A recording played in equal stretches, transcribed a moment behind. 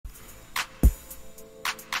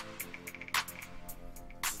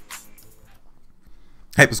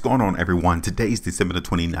Hey, what's going on, everyone? Today's December the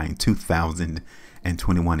 29th,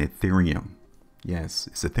 2021. Ethereum. Yes,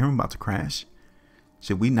 is Ethereum about to crash?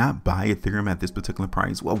 Should we not buy Ethereum at this particular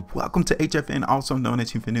price? Well, welcome to HueFin, also known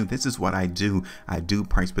as HueFin. This is what I do. I do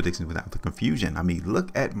price predictions without the confusion. I mean, look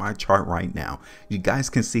at my chart right now. You guys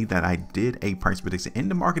can see that I did a price prediction in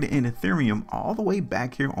the market in Ethereum all the way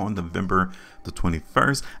back here on November the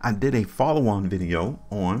 21st. I did a follow-on video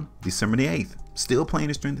on December the 8th. Still playing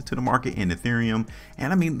the strength to the market in Ethereum.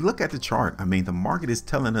 And I mean, look at the chart. I mean, the market is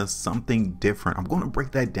telling us something different. I'm going to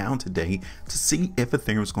break that down today to see if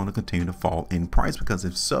Ethereum is going to continue to fall in price, because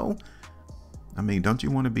if so, I mean, don't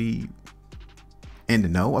you want to be in the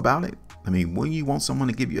know about it? I mean, wouldn't you want someone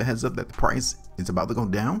to give you a heads up that the price is about to go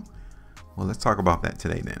down? Well, let's talk about that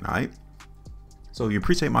today then. All right. So you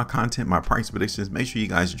appreciate my content, my price predictions. Make sure you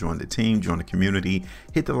guys join the team, join the community,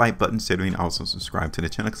 hit the like button, and also subscribe to the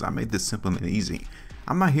channel, because I made this simple and easy.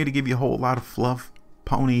 I'm not here to give you a whole lot of fluff,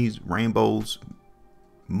 ponies, rainbows,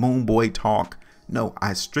 moon boy talk. No,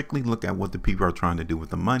 I strictly look at what the people are trying to do with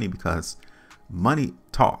the money, because money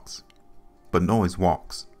talks, but noise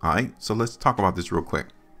walks. All right, so let's talk about this real quick.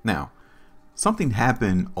 Now, something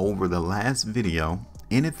happened over the last video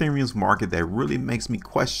in Ethereum's market that really makes me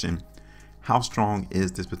question how strong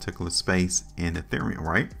is this particular space in Ethereum,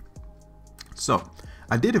 right? So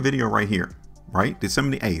I did a video right here, right?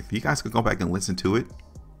 December the 8th. You guys could go back and listen to it.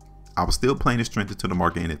 I was still playing the strength to the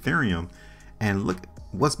market in Ethereum, and look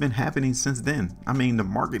what's been happening since then. I mean, the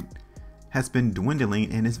market has been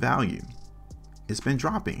dwindling in its value. It's been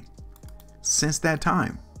dropping since that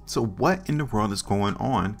time. So what in the world is going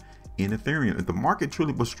on in Ethereum? If the market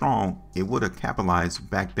truly was strong, it would have capitalized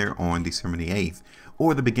back there on December the 8th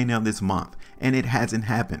or the beginning of this month, and it hasn't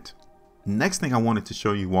happened. Next thing I wanted to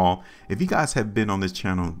show you all, if you guys have been on this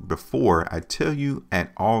channel before, I tell you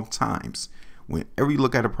at all times, whenever you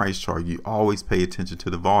look at a price chart, you always pay attention to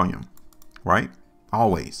the volume, right?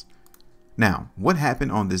 Always. Now, what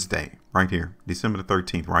happened on this day right here, December the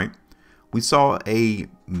 13th, right? We saw a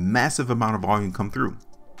massive amount of volume come through,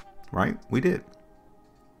 right? We did.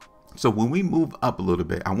 So when we move up a little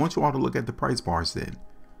bit, I want you all to look at the price bars then.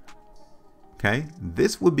 Okay,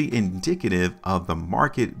 this would be indicative of the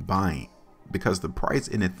market buying, because the price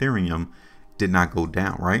in Ethereum did not go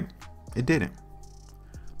down, right? It didn't.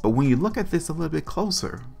 But when you look at this a little bit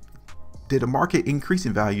closer, did the market increase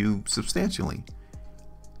in value substantially?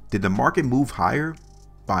 Did the market move higher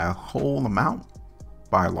by a whole amount,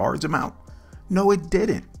 by a large amount? No, it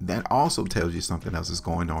didn't. That also tells you something else is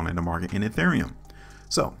going on in the market in Ethereum.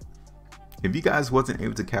 So if you guys wasn't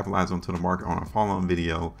able to capitalize onto the market on a follow-on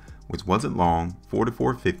video, which wasn't long,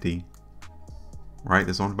 44.50, right?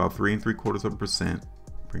 That's on about 3 3/4%.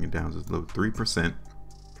 Bring it down just a little, 3%.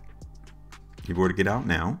 If you were to get out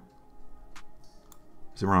now,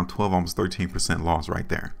 it's around 12, almost 13% loss right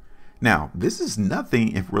there. Now, this is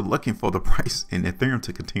nothing if we're looking for the price in Ethereum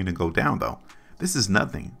to continue to go down, though. This is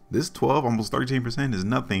nothing. This 12, almost 13% is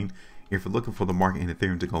nothing if you're looking for the market in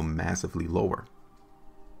Ethereum to go massively lower.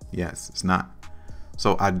 Yes, it's not.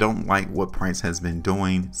 So I don't like what price has been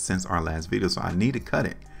doing since our last video. So I need to cut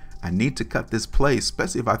it. I need to cut this play,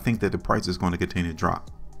 especially if I think that the price is going to continue to drop.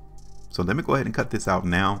 So let me go ahead and cut this out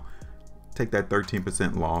now. Take that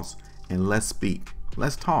 13% loss and let's speak.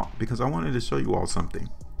 Let's talk, because I wanted to show you all something.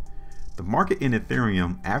 The market in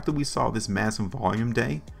Ethereum, after we saw this massive volume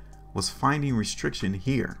day, was finding restriction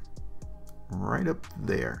here, right up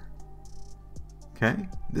there. Okay,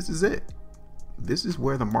 this is it. This is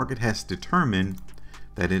where the market has determined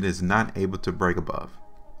that it is not able to break above.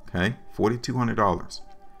 Okay, $4,200.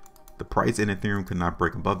 The price in Ethereum could not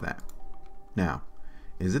break above that. Now,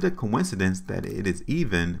 is it a coincidence that it is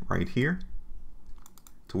even right here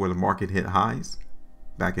to where the market hit highs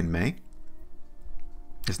back in May?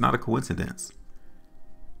 It's not a coincidence.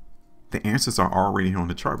 The answers are already here on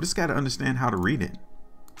the chart. We just got to understand how to read it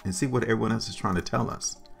and see what everyone else is trying to tell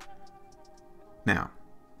us. Now,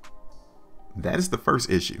 that is the first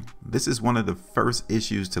issue. This is one of the first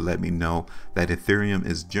issues to let me know that Ethereum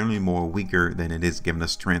is generally more weaker than it is giving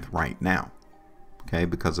us strength right now. Okay,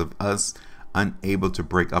 because of us unable to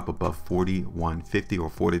break up above $4,150 or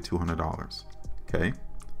 $4,200. Okay.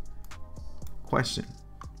 Question: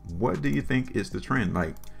 what do you think is the trend?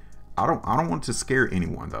 Like, I don't want to scare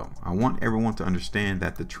anyone though. I want everyone to understand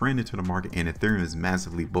that the trend into the market in Ethereum is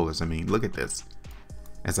massively bullish. I mean, look at this.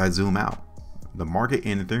 As I zoom out, the market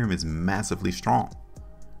in Ethereum is massively strong.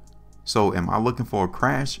 So am I looking for a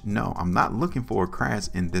crash? No, I'm not looking for a crash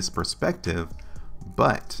in this perspective,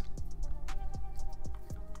 but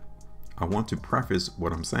I want to preface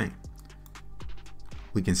what I'm saying.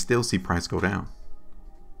 We can still see price go down.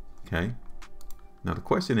 Okay. Now the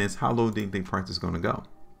question is, how low do you think price is going to go?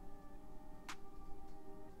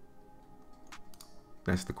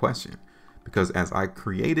 That's the question. Because as I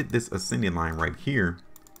created this ascending line right here,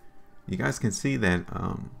 you guys can see that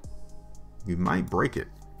we might break it.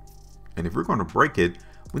 And if we're going to break it,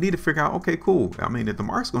 we need to figure out, okay, cool. I mean, if the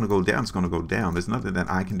market's going to go down, it's going to go down. There's nothing that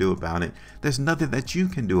I can do about it. There's nothing that you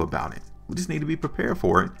can do about it. We just need to be prepared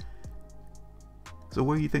for it. So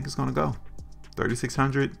where do you think it's going to go?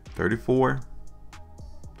 3,600, 34,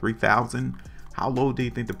 3,000. How low do you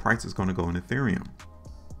think the price is going to go in Ethereum?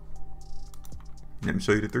 Let me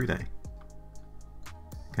show you the 3-day.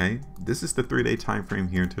 Okay, this is the 3-day time frame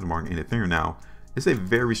here into the market in Ethereum. Now, it's a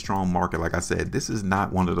very strong market. Like I said, this is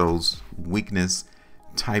not one of those weakness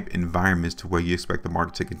type environments to where you expect the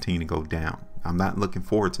market to continue to go down. I'm not looking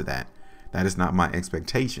forward to that. That is not my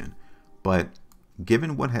expectation. But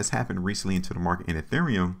given what has happened recently into the market in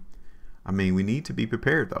Ethereum, I mean, we need to be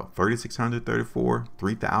prepared though. 3,600, 34,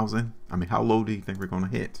 3,000. I mean, how low do you think we're going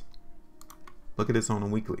to hit? Look at this on a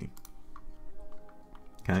weekly.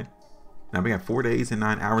 Okay. Now we got 4 days and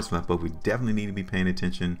 9 hours left, but we definitely need to be paying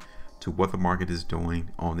attention to what the market is doing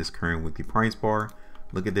on this current weekly price bar.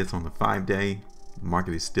 Look at this on the 5-day. The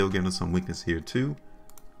market is still giving us some weakness here too.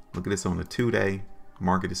 Look at this on the 2-day.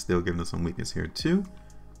 Market is still giving us some weakness here too.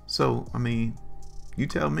 So, I mean, you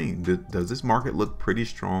tell me, does this market look pretty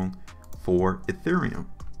strong for Ethereum?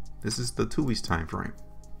 This is the 2 weeks time frame.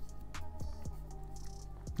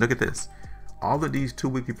 Look at this. All of these 2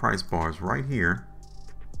 weekly price bars right here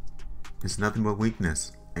is nothing but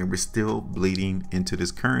weakness, and we're still bleeding into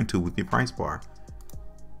this current 2 weekly price bar.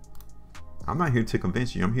 I'm not here to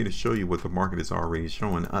convince you. I'm here to show you what the market is already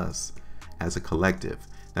showing us as a collective,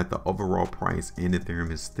 that the overall price in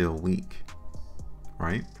Ethereum is still weak,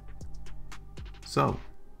 right? So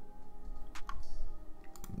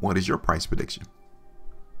what is your price prediction?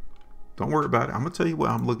 Don't worry about it. I'm gonna tell you what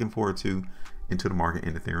I'm looking forward to into the market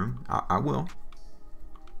in Ethereum. I will.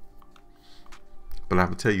 But I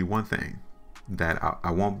will tell you one thing, that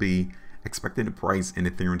I won't be expecting the price in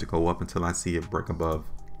Ethereum to go up until I see it break above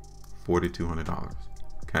 $4,200.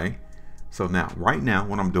 Okay. So now, right now,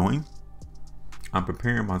 what I'm doing, I'm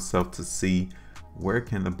preparing myself to see where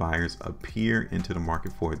can the buyers appear into the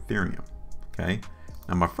market for Ethereum. Okay.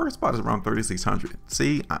 Now my first spot is around 3,600.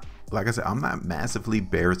 See, like I said, I'm not massively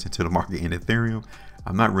bearish into the market in Ethereum.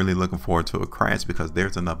 I'm not really looking forward to a crash because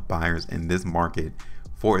there's enough buyers in this market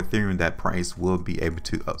for Ethereum that price will be able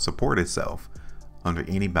to support itself under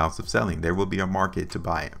any bouts of selling. There will be a market to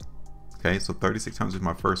buy it. Okay, so 3,600 is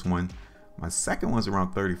my first one. My second one's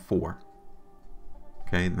around 34.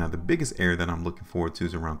 Okay, now the biggest area that I'm looking forward to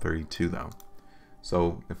is around 32 though.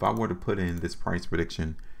 So if I were to put in this price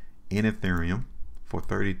prediction in Ethereum for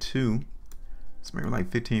 32, it's maybe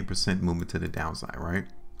like 15% movement to the downside, right?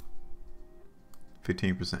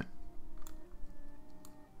 15%.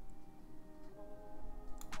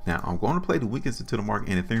 Now I'm going to play the weakness into the market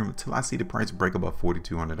in Ethereum until I see the price break above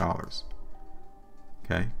 $4,200.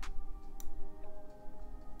 Okay.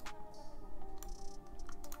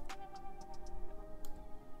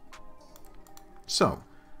 So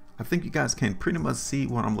I think you guys can pretty much see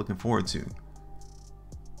what I'm looking forward to.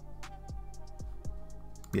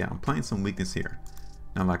 Yeah, I'm playing some weakness here.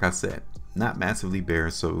 Now, like I said, not massively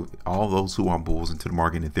bearish. So all those who are bulls into the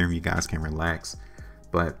market in Ethereum, you guys can relax.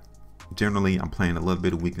 But generally, I'm playing a little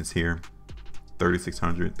bit of weakness here.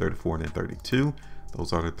 3,600, 34, and then 32.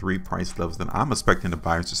 Those are the 3 price levels that I'm expecting the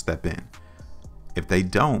buyers to step in. If they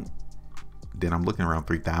don't, then I'm looking around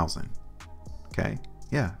 3,000. Okay,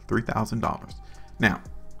 yeah, $3,000. Now,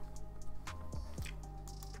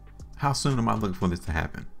 how soon am I looking for this to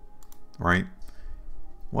happen? Right?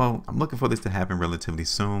 Well, I'm looking for this to happen relatively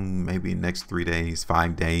soon, maybe next 3 days,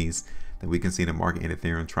 5 days, that we can see the market in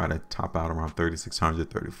Ethereum try to top out around 3,600,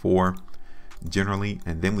 34 generally,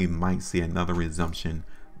 and then we might see another resumption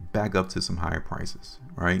back up to some higher prices,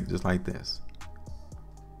 right? Just like this.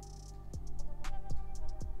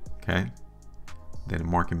 Okay. Then the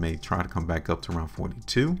market may try to come back up to around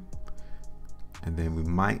 42, and then we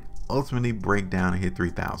might ultimately break down and hit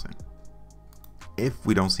 3,000. If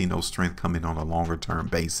we don't see no strength coming on a longer term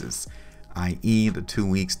basis, i.e. the 2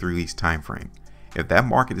 weeks, 3 weeks time frame. If that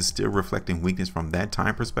market is still reflecting weakness from that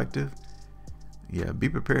time perspective, yeah, be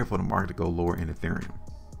prepared for the market to go lower in Ethereum.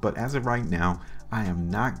 But as of right now, I am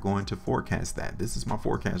not going to forecast that. This is my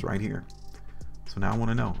forecast right here. So now I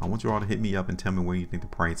want to know, I want you all to hit me up and tell me where you think the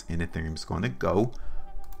price in Ethereum is going to go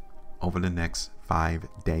over the next 5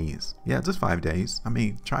 days. Yeah, just 5 days. I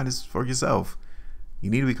mean, try this for yourself. You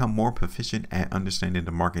need to become more proficient at understanding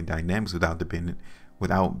the market dynamics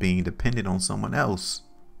without being dependent on someone else.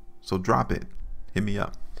 So drop it. Hit me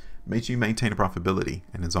up. make sure you maintain a profitability.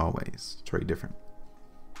 And as always, trade different.